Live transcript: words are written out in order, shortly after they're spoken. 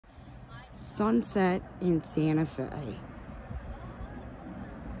sunset in Santa Fe.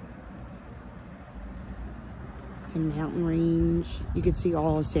 The mountain range. You can see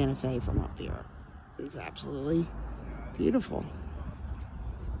all of Santa Fe from up here. It's absolutely beautiful.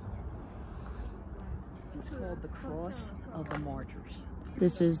 It's called the Cross of the Martyrs.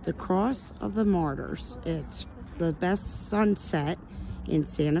 This is the Cross of the Martyrs. It's the best sunset in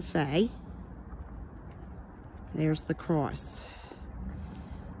Santa Fe. There's the cross.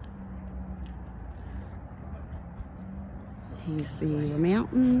 You can see the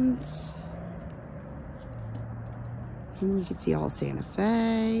mountains. And you can see all Santa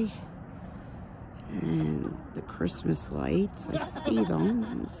Fe. And the Christmas lights. I see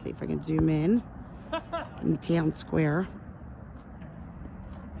them. Let's see if I can zoom in town square.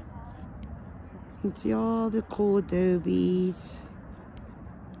 You can see all the cool adobes.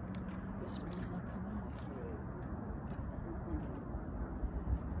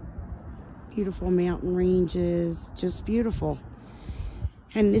 Beautiful mountain ranges, just beautiful.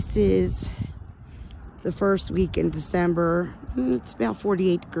 And this is the first week in December. It's about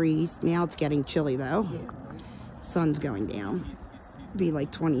 48 degrees. Now it's getting chilly though. The sun's going down. It'll be like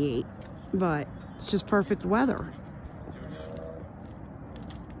 28, but it's just perfect weather.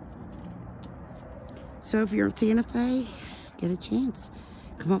 So if you're in Santa Fe, get a chance.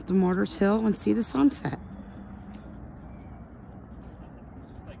 Come up to Martyrs Hill and see the sunset.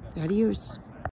 Adios.